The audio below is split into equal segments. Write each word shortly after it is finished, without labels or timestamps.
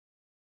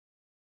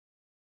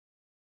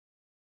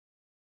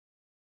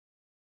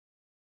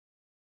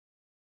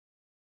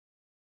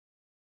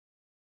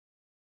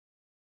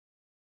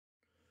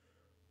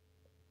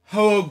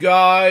Hello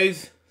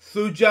guys,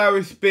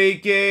 Jerry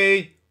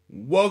speaking.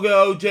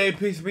 Welcome to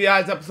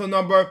LJPCBM episode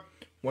number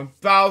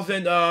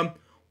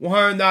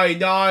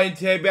 1199.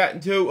 Today back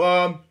into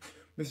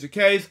Mr.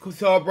 Case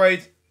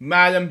celebrates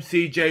Madam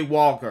CJ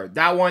Walker.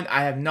 That one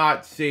I have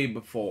not seen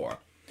before.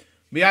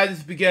 We had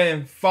this begin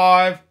in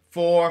 5,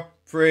 4,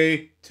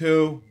 3,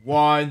 2,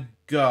 1,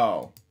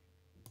 go.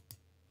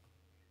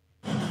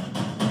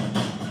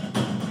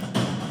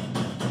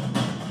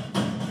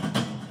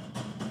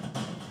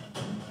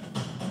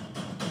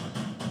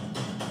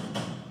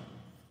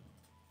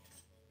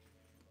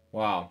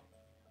 Wow.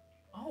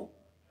 Oh,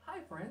 hi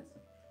friends.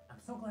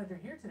 I'm so glad you're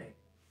here today.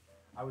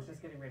 I was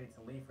just getting ready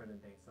to leave for the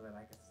day so that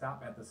I could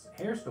stop at this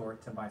hair store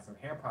to buy some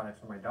hair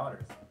products for my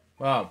daughters.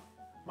 Wow.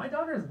 My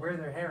daughters wear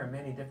their hair in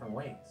many different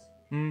ways.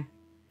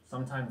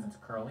 Sometimes it's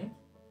curly.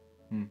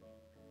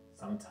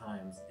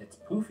 Sometimes it's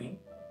poofy.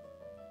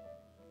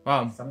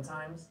 Wow.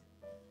 Sometimes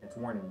it's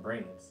worn in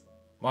braids.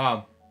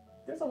 Wow.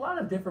 There's a lot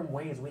of different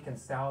ways we can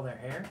style their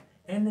hair,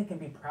 and they can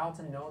be proud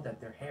to know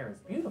that their hair is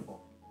beautiful.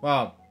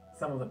 Wow.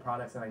 Some of the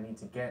products that I need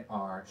to get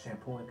are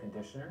shampoo and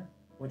conditioner,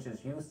 which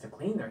is used to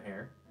clean their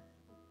hair,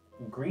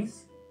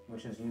 grease,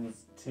 which is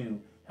used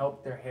to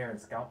help their hair and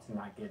scalp to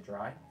not get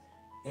dry,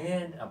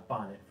 and a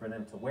bonnet for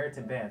them to wear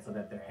to bed so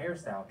that their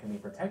hairstyle can be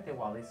protected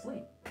while they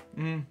sleep.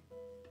 Do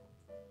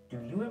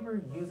you ever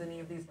use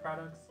any of these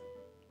products?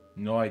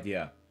 No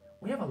idea.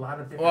 We have a lot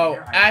of different Well,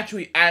 hair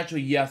items.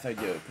 actually, yes, I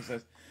do. Because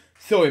that's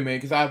silly me,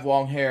 because I have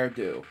long hair,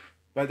 too.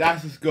 But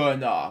that's just good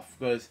enough.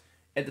 Because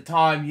at the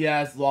time,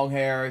 yes, long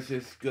hair is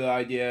just a good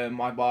idea in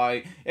my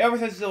body. Ever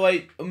since the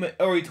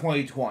early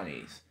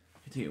 2020s.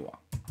 Continue on.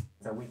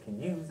 That we can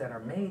use that are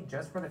made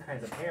just for the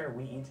kinds of hair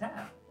we each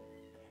have.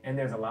 And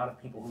there's a lot of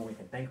people who we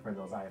can thank for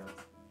those items.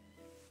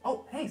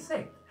 Oh, hey,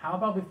 say, how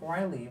about before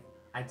I leave,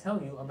 I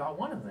tell you about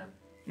one of them?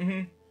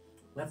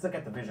 Let's look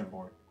at the vision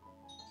board.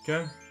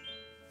 Okay.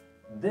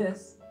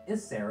 This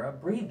is Sarah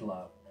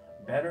Breedlove,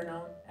 better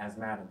known as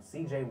Madam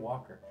CJ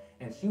Walker,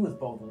 and she was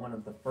both one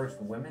of the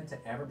first women to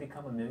ever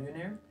become a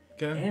millionaire,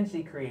 and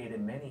she created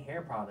many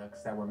hair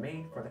products that were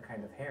made for the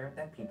kind of hair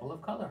that people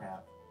of color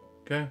have.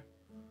 Okay.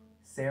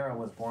 Sarah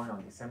was born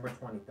on December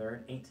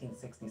 23rd,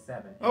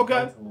 1867 in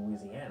Okay. Dayton,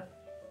 Louisiana.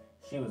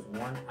 She was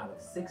one out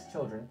of 6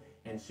 children,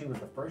 and she was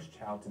the first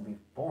child to be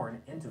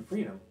born into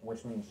freedom,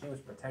 which means she was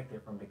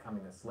protected from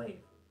becoming a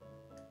slave.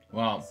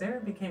 Wow.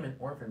 Sarah became an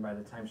orphan by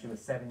the time she was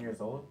 7 years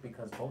old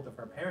because both of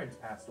her parents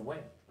passed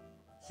away.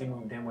 She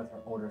moved in with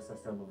her older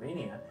sister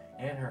Lavinia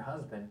and her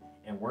husband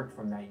and worked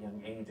from that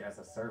young age as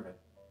a servant.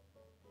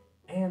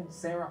 And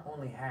Sarah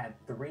only had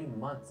 3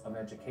 months of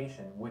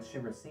education, which she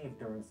received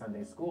during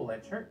Sunday school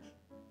at church.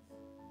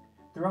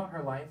 Throughout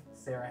her life,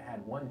 Sarah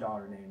had one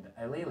daughter named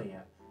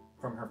Alelia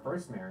from her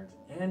first marriage,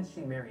 and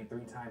she married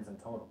 3 times in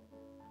total.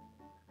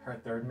 Her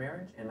third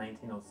marriage in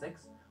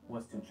 1906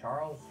 was to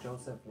Charles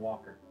Joseph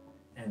Walker,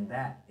 and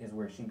that is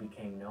where she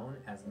became known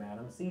as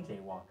Madam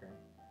CJ Walker.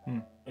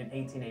 In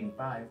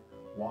 1885,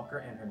 Walker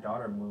and her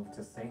daughter moved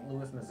to St.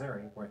 Louis,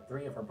 Missouri, where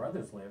 3 of her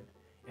brothers lived,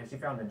 and she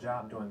found a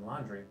job doing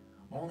laundry,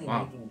 only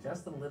making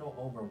just a little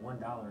over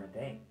 $1 a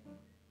day.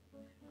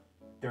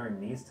 During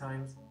these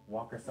times,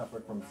 Walker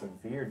suffered from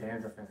severe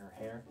dandruff in her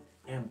hair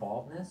and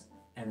baldness,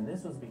 and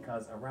this was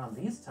because around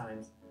these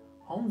times,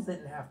 homes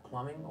didn't have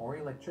plumbing or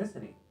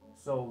electricity,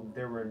 so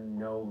there were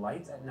no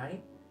lights at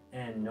night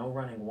and no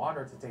running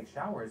water to take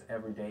showers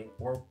every day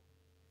or...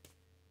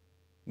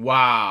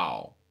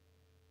 Wow.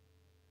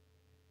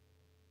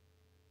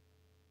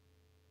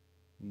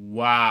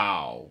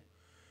 Wow.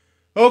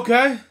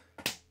 Okay.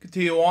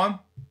 Continue on.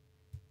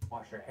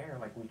 wash her hair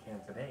like we can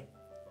today.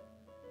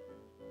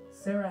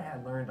 Sarah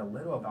had learned a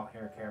little about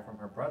hair care from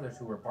her brothers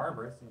who were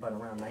barbers, but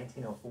around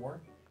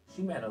 1904,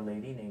 she met a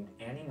lady named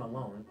Annie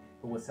Malone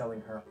who was selling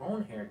her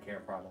own hair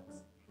care products.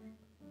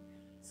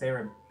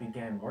 Sarah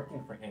began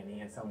working for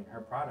Annie and selling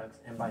her products,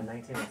 and by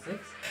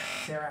 1906,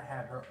 Sarah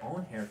had her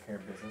own hair care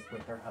business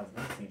with her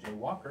husband, CJ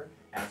Walker,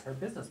 as her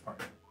business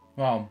partner.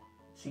 Wow.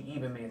 She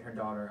even made her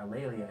daughter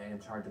Alelia in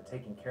charge of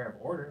taking care of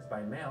orders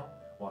by mail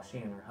while she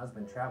and her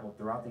husband traveled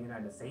throughout the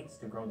United States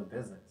to grow the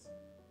business.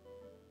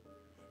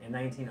 In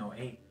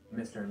 1908,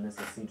 Mr. and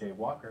Mrs. CJ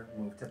Walker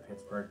moved to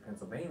Pittsburgh,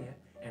 Pennsylvania,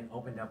 and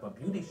opened up a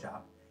beauty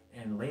shop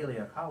and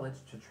Lelia College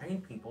to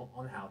train people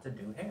on how to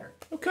do hair.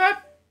 Okay.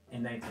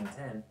 In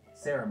 1910,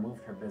 Sarah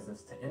moved her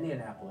business to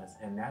Indianapolis,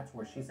 and that's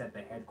where she set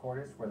the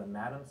headquarters for the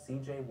Madam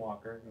CJ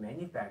Walker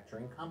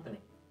Manufacturing Company.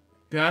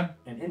 Okay.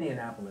 In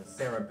Indianapolis,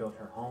 Sarah built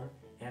her home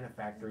and a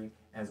factory,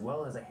 as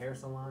well as a hair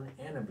salon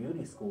and a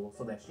beauty school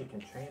so that she can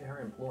train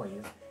her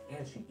employees,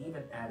 and she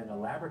even added a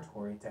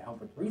laboratory to help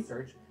with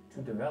research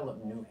to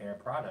develop new hair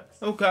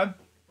products. Okay.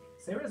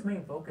 Sarah's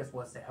main focus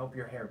was to help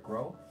your hair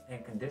grow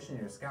and condition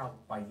your scalp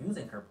by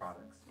using her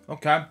products.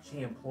 Okay.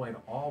 She employed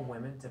all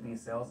women to be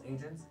sales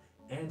agents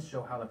and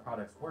show how the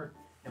products work,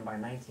 and by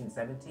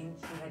 1917,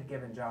 she had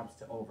given jobs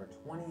to over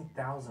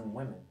 20,000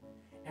 women.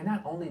 And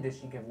not only did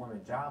she give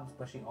women jobs,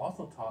 but she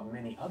also taught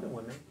many other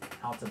women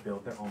how to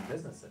build their own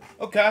businesses.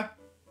 Okay.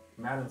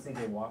 Madam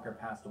C.J. Walker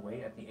passed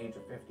away at the age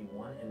of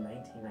 51 in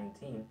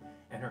 1919,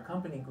 and her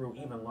company grew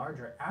even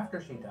larger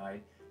after she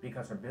died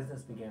because her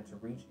business began to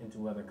reach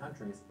into other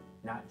countries,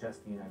 not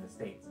just the United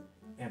States.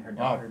 And her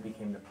daughter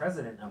became the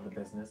president of the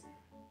business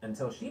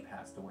until she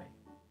passed away.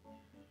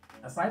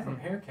 Aside from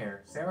hair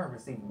care, Sarah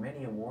received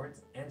many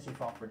awards, and she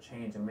fought for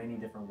change in many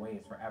different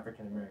ways for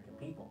African American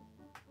people.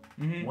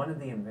 One of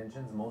the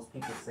inventions most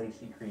people say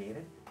she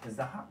created is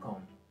the hot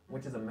comb,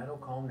 which is a metal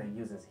comb that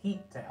uses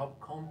heat to help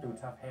comb through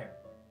tough hair.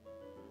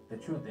 The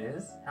truth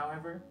is,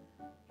 however,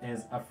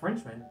 is a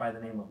Frenchman by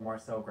the name of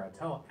Marcel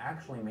Gratteau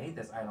actually made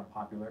this item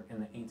popular in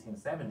the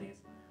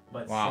 1870s,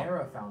 but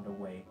Sarah found a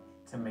way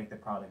to make the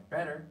product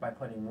better by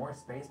putting more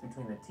space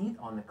between the teeth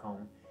on the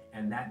comb,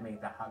 and that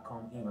made the hot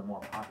comb even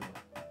more popular.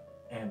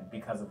 And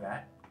because of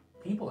that,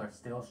 people are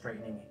still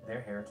straightening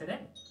their hair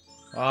today.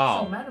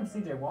 So Madam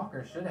C.J.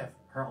 Walker should have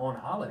her own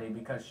holiday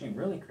because she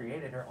really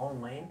created her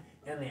own lane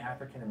in the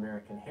African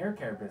American hair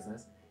care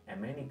business, and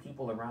many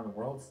people around the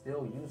world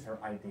still use her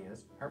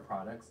ideas, her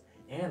products,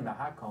 and the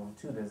hot comb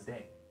to this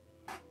day.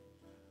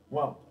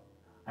 Well,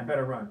 I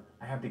better run.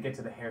 I have to get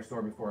to the hair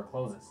store before it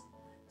closes.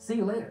 See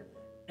you later.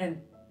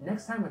 And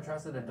next time a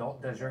trusted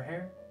adult does your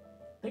hair,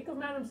 think of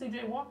Madam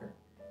C.J. Walker.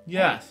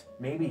 Yes. Hey,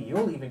 maybe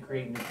you'll even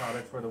create new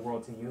products for the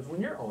world to use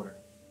when you're older.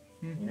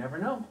 You never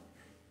know.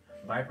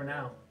 Bye for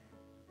now.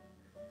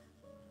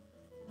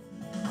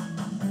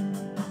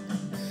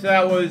 So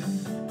that was,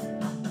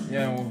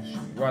 we'll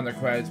run the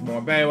credits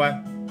more. But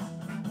anyway.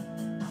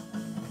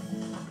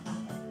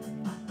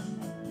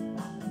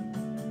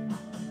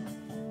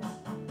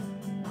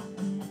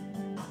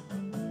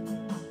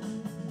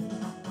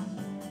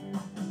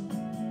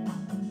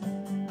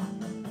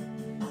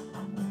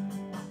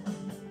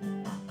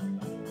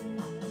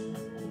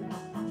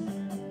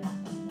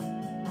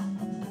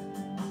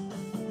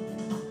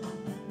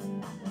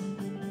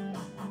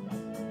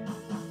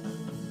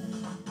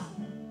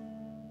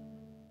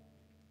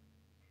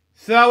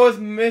 So that was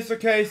Mr.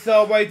 K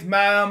Celebrates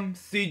Madam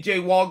C.J.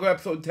 Walker,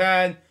 episode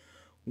 10.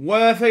 What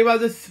did I say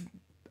about this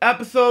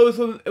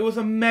episode? It was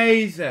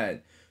amazing.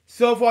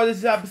 So far,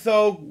 this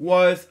episode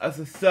was a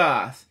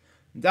success.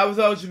 That was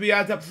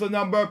LJPCBM episode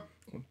number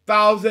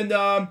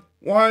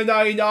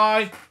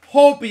 1199.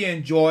 Hope you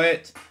enjoy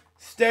it.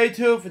 Stay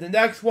tuned for the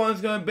next one.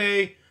 It's going to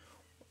be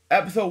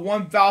episode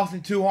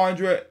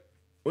 1200,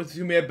 which is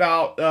going to be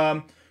about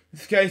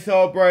Mr. K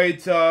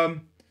Celebrates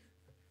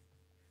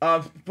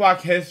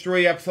Black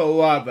History, episode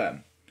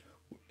 11.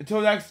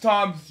 Until next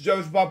time, this is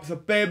Joseph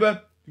episode baby.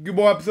 Good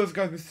more episodes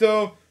coming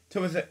soon.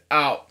 Till it's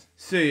out.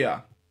 See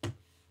ya.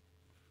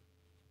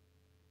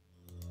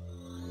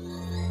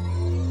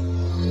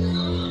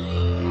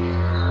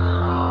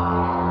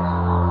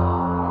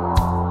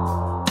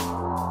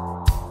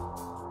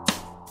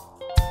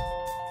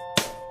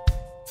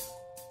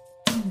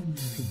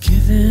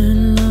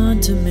 Given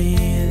unto me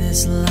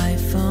this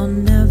life I'll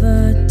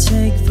never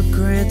take for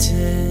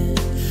granted.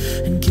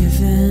 And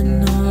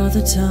given all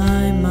the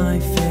time I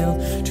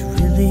failed to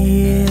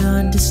really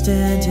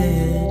understand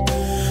it,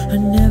 I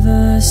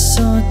never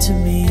sought to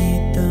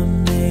meet the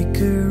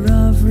maker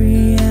of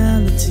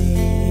reality,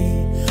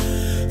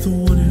 the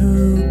one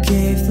who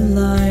gave the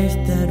life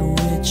that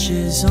which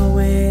is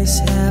always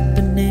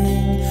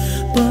happening.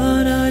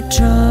 But I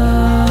tried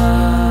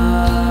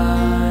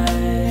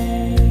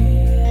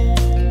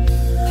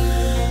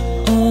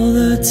all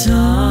the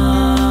time.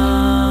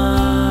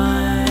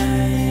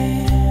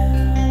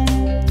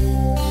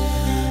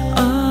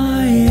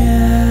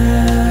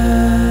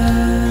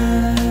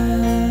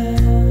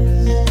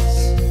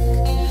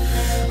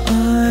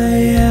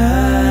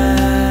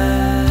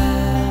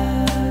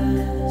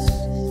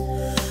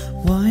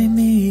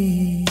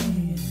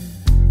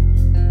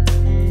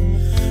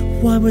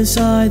 Why was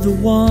I the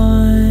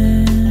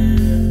one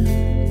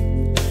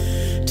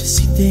to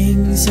see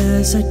things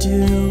as I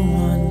do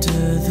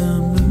under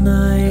the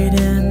moonlight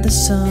and the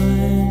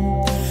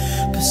sun?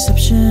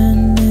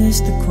 Perception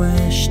is the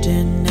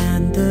question,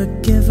 and the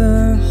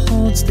giver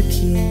holds the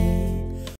key.